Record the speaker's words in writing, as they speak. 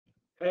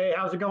Hey,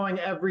 how's it going,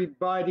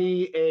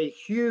 everybody? A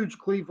huge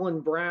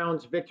Cleveland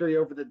Browns victory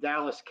over the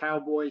Dallas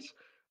Cowboys,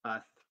 uh,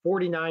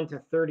 49 to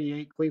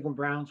 38. Cleveland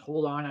Browns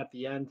hold on at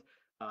the end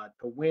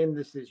to win.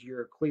 This is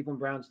your Cleveland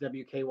Browns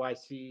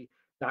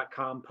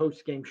WKYC.com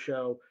post game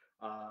show.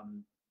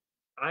 Um,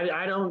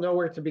 I don't know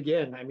where to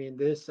begin. I mean,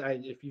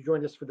 if you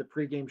joined us for the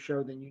pregame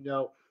show, then you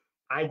know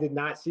I did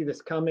not see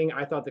this coming.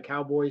 I thought the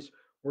Cowboys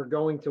were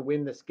going to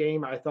win this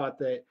game. I thought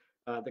that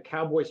the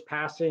Cowboys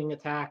passing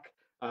attack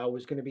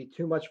was going to be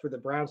too much for the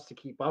Browns to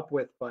keep up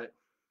with. But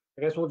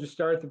I guess we'll just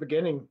start at the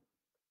beginning.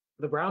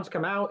 The Browns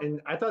come out,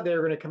 and I thought they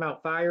were going to come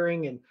out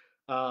firing, and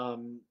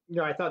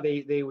I thought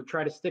they would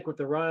try to stick with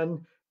the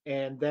run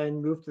and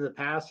then move to the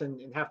pass and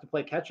have to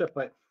play catch up.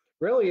 But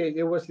really,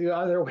 it was the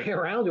other way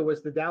around. It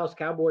was the Dallas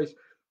Cowboys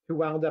who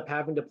wound up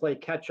having to play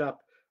catch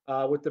up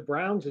with the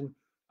Browns, and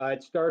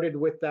it started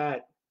with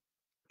that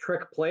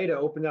trick play to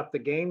open up the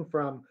game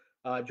from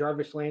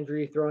Jarvis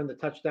Landry throwing the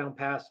touchdown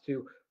pass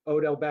to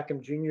Odell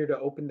Beckham Jr. to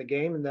open the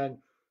game. And then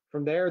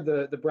from there,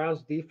 the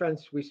Browns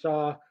defense, we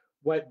saw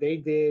what they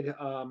did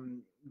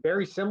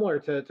very similar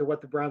to what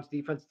the Browns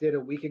defense did a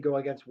week ago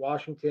against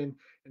Washington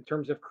in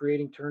terms of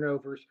creating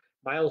turnovers.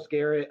 Myles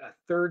Garrett, a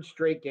third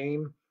straight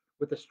game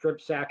with a strip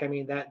sack. I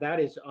mean, that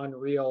is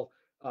unreal.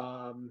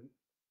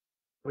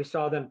 We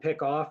saw them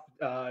pick off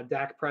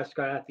Dak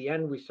Prescott at the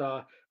end. We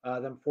saw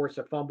them force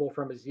a fumble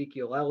from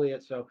Ezekiel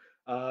Elliott. So,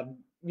 um,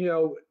 you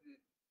know,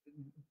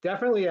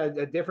 definitely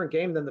a different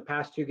game than the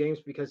past two games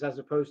because as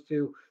opposed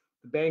to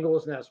the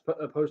Bengals and as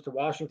opposed to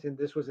Washington,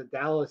 this was a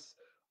Dallas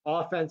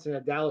offense and a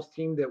Dallas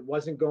team that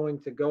wasn't going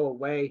to go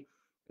away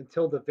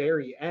until the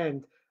very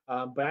end.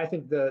 But I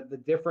think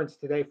the difference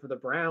today for the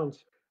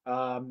Browns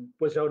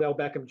was Odell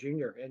Beckham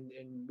Jr. And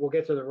we'll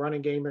get to the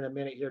running game in a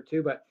minute here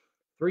too. But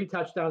three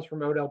touchdowns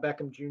from Odell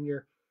Beckham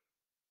Jr.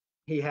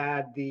 He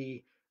had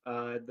the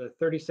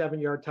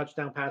 37-yard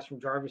touchdown pass from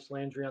Jarvis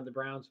Landry on the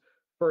Browns'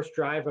 first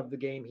drive of the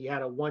game. He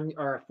had a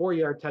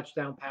 4-yard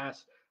touchdown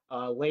pass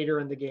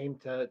later in the game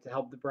to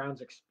help the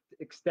Browns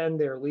extend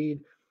their lead.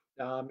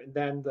 And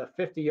then the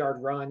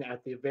 50-yard run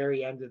at the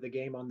very end of the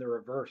game on the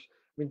reverse.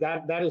 I mean,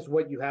 that is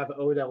what you have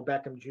Odell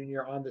Beckham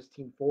Jr. on this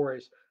team for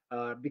is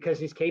because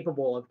he's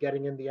capable of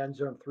getting in the end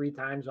zone three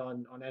times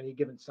on any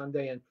given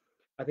Sunday. And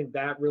I think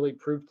that really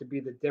proved to be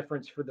the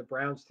difference for the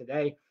Browns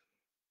today.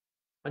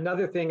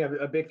 Another thing,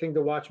 a big thing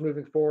to watch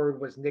moving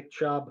forward was Nick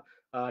Chubb.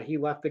 He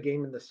left the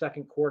game in the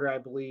second quarter, I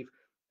believe,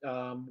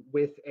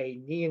 with a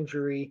knee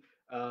injury.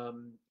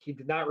 He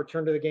did not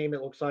return to the game.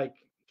 It looks like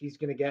he's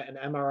going to get an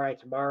MRI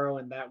tomorrow,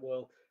 and that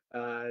will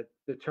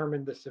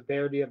determine the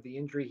severity of the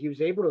injury. He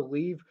was able to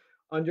leave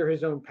under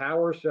his own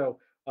power, so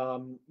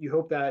you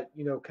hope that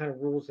kind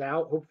of rules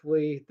out.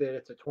 Hopefully that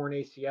it's a torn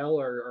ACL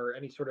or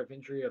any sort of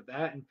injury of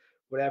that, and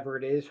whatever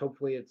it is,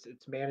 hopefully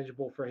it's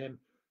manageable for him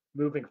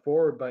moving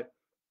forward. But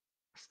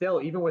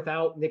still, even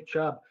without Nick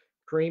Chubb,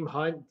 Kareem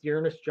Hunt,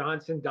 Dearness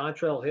Johnson,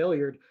 Dontrell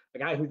Hilliard, a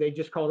guy who they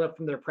just called up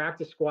from their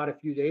practice squad a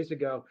few days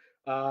ago,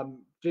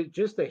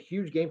 just a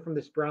huge game from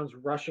this Browns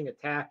rushing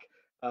attack.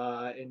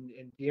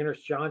 And Dearness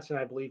Johnson,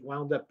 I believe,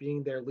 wound up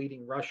being their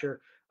leading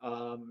rusher.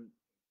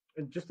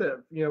 And just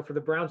for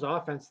the Browns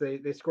offense,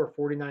 they score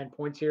 49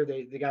 points here.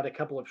 They got a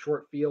couple of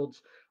short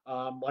fields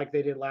like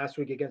they did last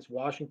week against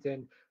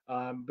Washington,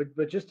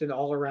 but just an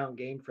all around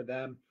game for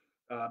them.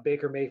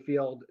 Baker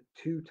Mayfield,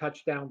 two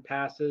touchdown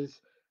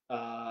passes,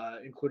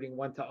 including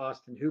one to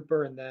Austin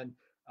Hooper, and then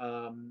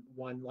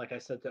one, like I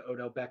said, to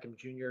Odell Beckham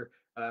Jr.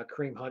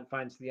 Kareem Hunt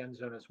finds the end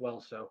zone as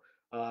well. So,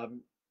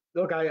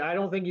 look, I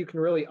don't think you can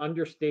really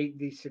understate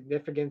the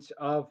significance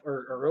of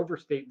or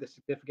overstate the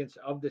significance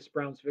of this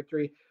Browns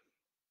victory.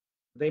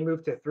 They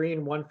moved to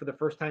 3-1 for the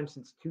first time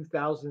since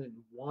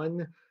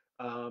 2001.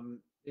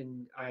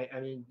 And I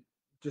mean,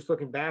 just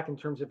looking back in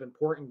terms of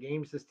important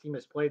games this team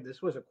has played,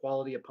 this was a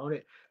quality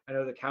opponent. I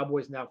know the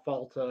Cowboys now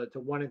fall to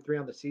 1-3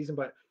 on the season,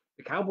 but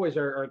the Cowboys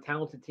are a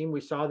talented team.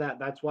 We saw that.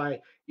 That's why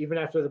even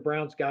after the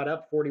Browns got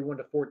up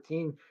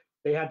 41-14,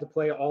 they had to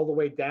play all the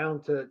way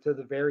down to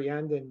the very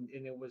end, and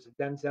it was a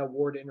Denzel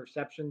Ward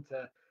interception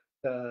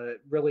to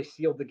really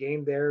seal the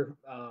game there.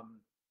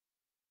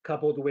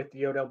 Coupled with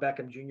the Odell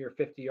Beckham Jr.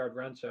 50-yard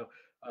run. So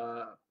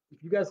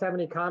if you guys have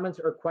any comments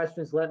or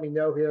questions, let me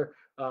know here,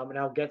 and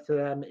I'll get to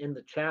them in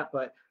the chat.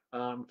 But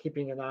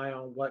keeping an eye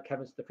on what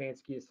Kevin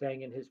Stefanski is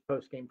saying in his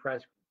post-game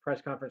press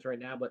conference right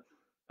now. But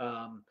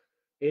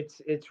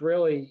it's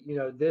really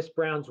this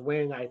Browns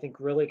win I think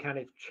really kind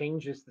of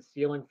changes the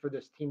ceiling for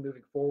this team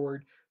moving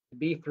forward. To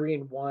be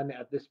 3-1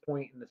 at this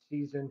point in the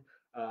season,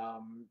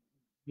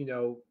 you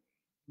know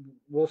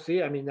we'll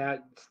see. I mean,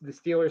 that the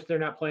Steelers, they're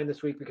not playing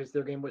this week because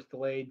their game was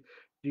delayed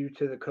due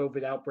to the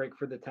COVID outbreak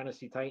for the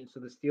Tennessee Titans.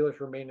 So the Steelers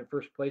remain in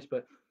first place,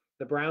 but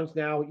the Browns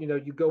now,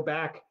 you go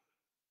back,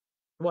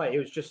 it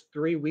was just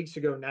 3 weeks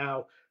ago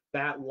now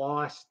that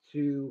loss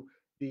to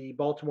the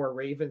Baltimore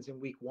Ravens in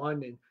week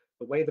one. And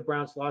the way the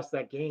Browns lost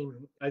that game,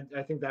 I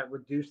think that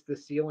reduced the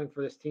ceiling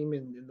for this team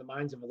in the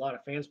minds of a lot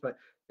of fans. But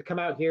to come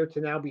out here to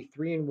now be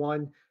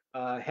 3-1,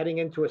 heading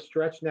into a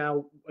stretch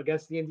now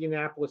against the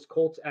Indianapolis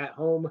Colts at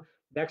home,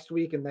 next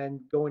week, and then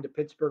going to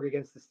Pittsburgh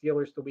against the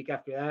Steelers the week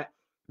after that,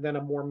 and then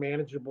a more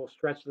manageable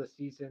stretch of the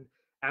season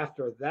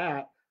after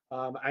that.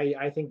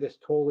 I think this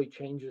totally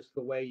changes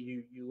the way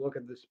you look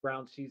at this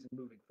Browns season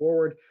moving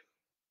forward.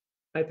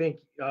 I think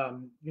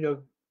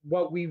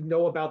what we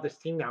know about this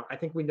team now. I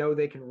think we know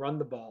they can run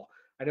the ball.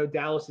 I know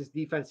Dallas's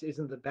defense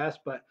isn't the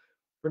best, but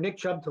for Nick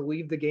Chubb to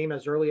leave the game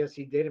as early as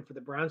he did, and for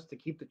the Browns to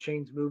keep the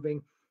chains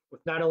moving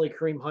with not only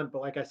Kareem Hunt,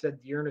 but like I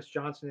said, Dearness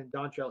Johnson and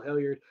Dontrell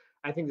Hilliard,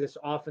 I think this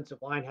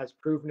offensive line has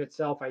proven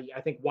itself.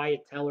 I think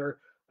Wyatt Teller,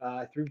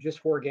 through just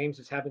 4 games,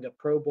 is having a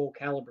Pro Bowl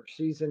caliber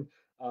season.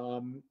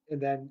 And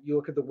then you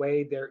look at the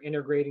way they're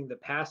integrating the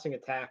passing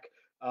attack.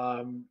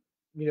 Um,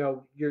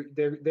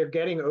 they're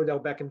getting Odell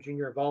Beckham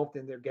Jr. involved,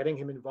 and they're getting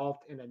him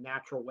involved in a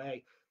natural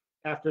way.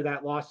 After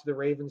that loss to the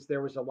Ravens,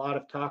 there was a lot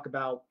of talk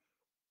about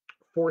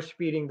force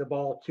feeding the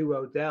ball to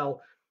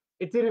Odell.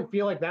 It didn't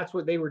feel like that's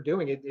what they were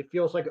doing. It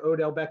feels like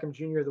Odell Beckham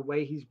Jr., the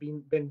way he's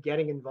been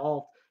getting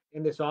involved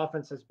in this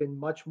offense has been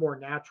much more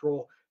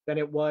natural than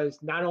it was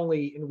not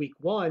only in week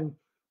one,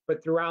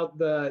 but throughout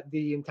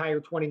the entire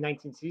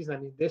 2019 season. I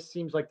mean, this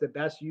seems like the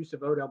best use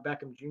of Odell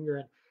Beckham Jr.,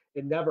 and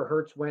it never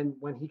hurts when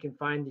he can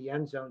find the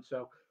end zone.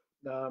 So,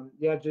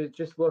 yeah,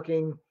 just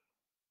looking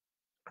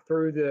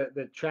through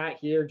the chat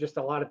here, just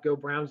a lot of go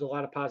Browns, a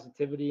lot of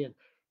positivity. And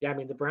yeah, I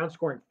mean, the Browns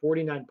scoring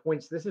 49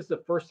 points. This is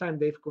the first time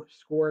they've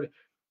scored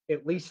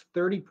at least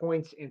 30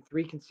 points in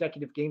 3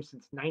 consecutive games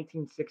since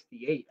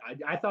 1968.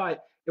 I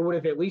thought it would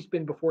have at least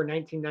been before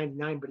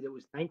 1999, but it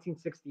was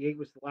 1968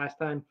 was the last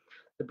time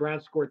the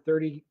Browns scored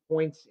 30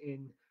 points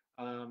in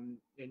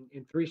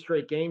 3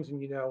 straight games.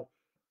 And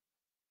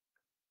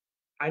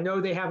I know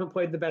they haven't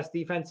played the best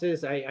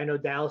defenses. I know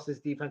Dallas's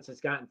defense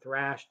has gotten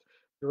thrashed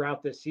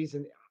throughout this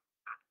season.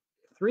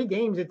 3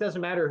 games, it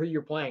doesn't matter who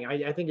you're playing.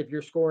 I think if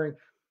you're scoring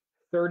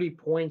 30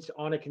 points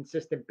on a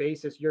consistent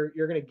basis, you're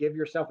going to give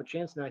yourself a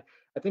chance. And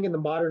I think in the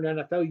modern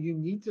NFL, you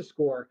need to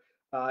score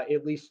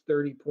at least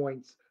 30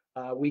 points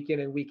week in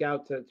and week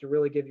out to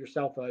really give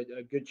yourself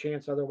a good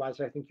chance.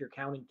 Otherwise, I think you're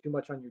counting too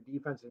much on your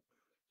defense and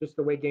just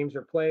the way games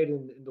are played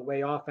and the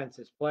way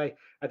offenses play.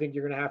 I think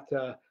you're going to have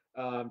to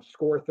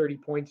score 30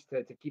 points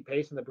to keep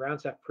pace. And the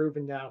Browns have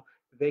proven now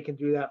that they can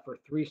do that for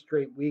 3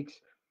 straight weeks.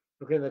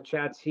 Looking at the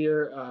chats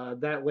here,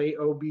 that late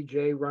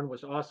OBJ run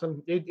was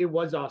awesome. It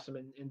was awesome,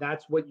 and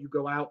that's what you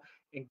go out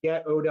and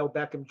get Odell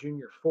Beckham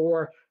Jr.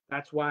 for.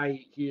 That's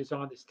why he is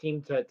on this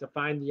team to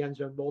find the end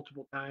zone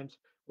multiple times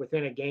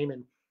within a game.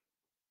 And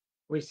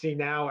we see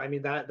now, I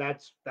mean,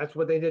 that's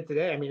what they did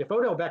today. I mean, if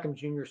Odell Beckham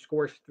Jr.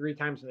 scores 3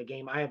 times in the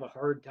game, I have a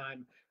hard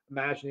time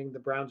imagining the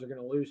Browns are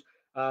going to lose.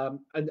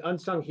 An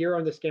unsung hero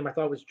in this game, I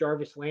thought, was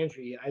Jarvis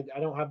Landry. I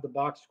don't have the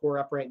box score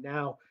up right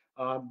now,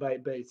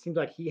 but it seems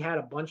like he had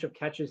a bunch of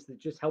catches that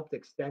just helped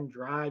extend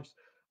drives,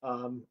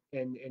 and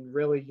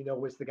really,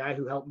 was the guy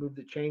who helped move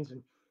the chains.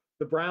 And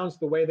the Browns,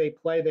 the way they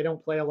play, they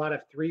don't play a lot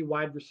of 3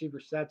 wide receiver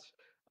sets.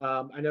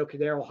 I know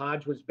Kadarius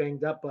Hodge was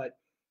banged up, but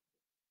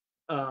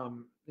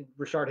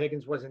Rashard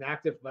Higgins wasn't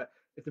active. But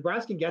if the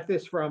Browns can get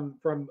this from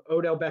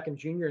Odell Beckham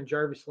Jr. and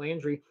Jarvis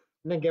Landry,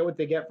 and then get what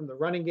they get from the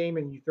running game,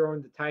 and you throw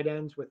in the tight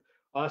ends with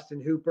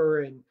Austin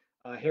Hooper and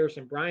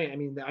Harrison Bryant, I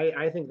mean,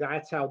 I think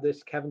that's how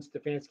this Kevin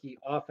Stefanski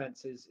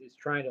offense is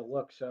trying to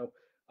look. So,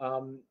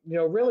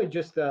 really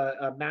just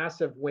a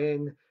massive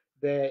win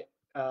that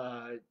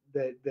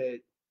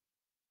that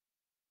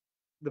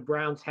the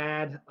Browns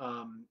had.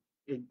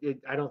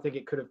 I don't think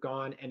it could have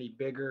gone any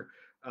bigger.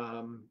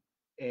 Um,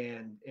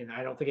 and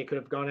I don't think it could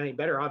have gone any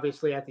better.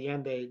 Obviously, at the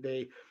end,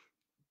 they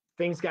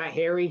things got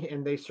hairy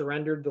and they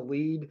surrendered the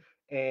lead,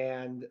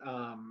 and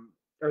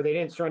or they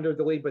didn't surrender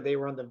the lead, but they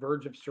were on the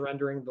verge of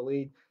surrendering the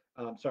lead.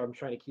 So I'm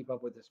trying to keep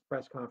up with this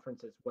press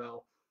conference as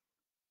well.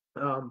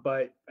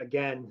 But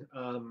again,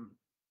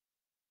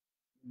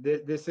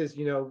 this is,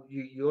 you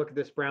look at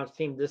this Browns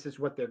team, this is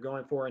what they're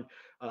going for. And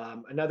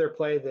another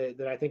play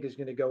that I think is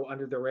going to go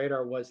under the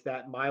radar was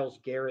that Myles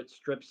Garrett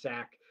strip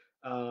sack.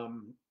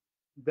 Um,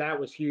 that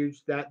was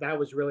huge. That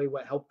was really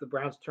what helped the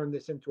Browns turn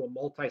this into a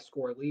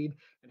multi-score lead,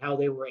 and how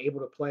they were able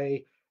to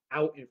play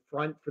out in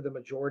front for the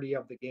majority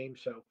of the game.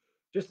 So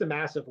just a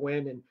massive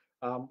win. And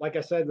like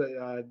I said,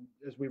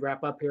 as we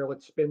wrap up here,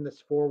 let's spin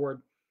this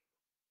forward.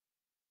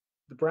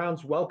 The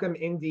Browns welcome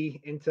Indy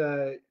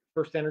into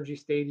First Energy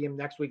Stadium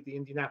next week. The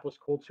Indianapolis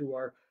Colts, who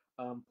are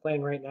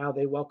playing right now,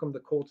 they welcome the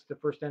Colts to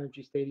First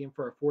Energy Stadium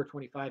for a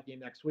 4:25 game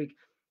next week.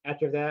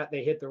 After that,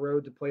 they hit the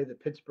road to play the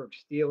Pittsburgh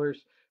Steelers.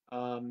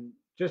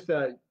 Just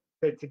to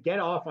get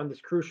off on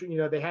this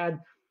crucial, they had,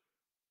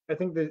 I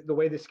think the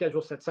way the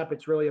schedule sets up,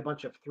 it's really a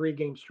bunch of 3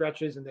 game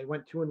stretches, and they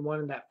went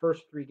 2-1 in that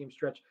first 3 game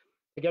stretch.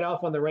 To get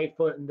off on the right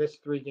foot in this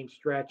 3 game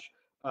stretch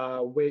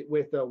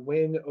with a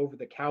win over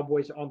the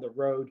Cowboys on the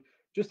road,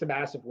 just a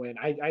massive win.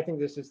 I think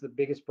this is the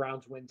biggest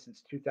Browns win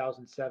since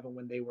 2007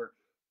 when they were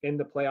in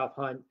the playoff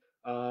hunt.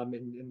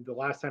 And the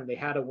last time they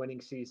had a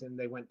winning season,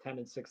 they went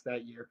 10-6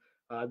 that year.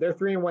 They're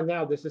 3-1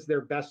 now. This is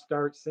their best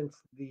start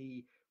since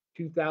the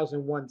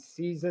 2001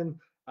 season.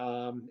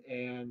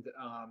 And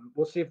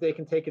we'll see if they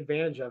can take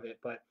advantage of it.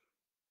 But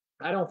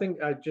I don't think,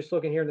 just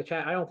looking here in the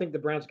chat, I don't think the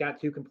Browns got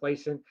too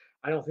complacent.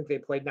 I don't think they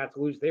played not to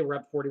lose. They were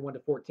up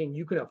 41-14.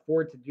 You can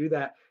afford to do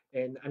that.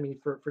 And I mean,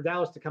 for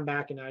Dallas to come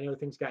back, and I know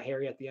things got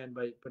hairy at the end,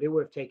 but it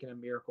would have taken a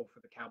miracle for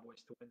the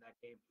Cowboys to win that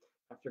game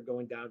after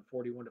going down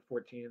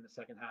 41-14 in the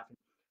second half. And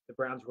the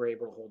Browns were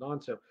able to hold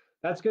on. So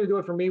that's going to do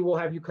it for me. We'll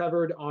have you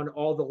covered on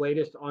all the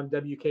latest on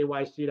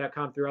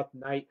WKYC.com throughout the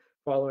night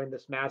following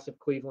this massive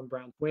Cleveland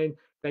Browns win.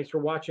 Thanks for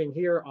watching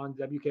here on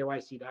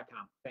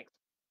WKYC.com. Thanks.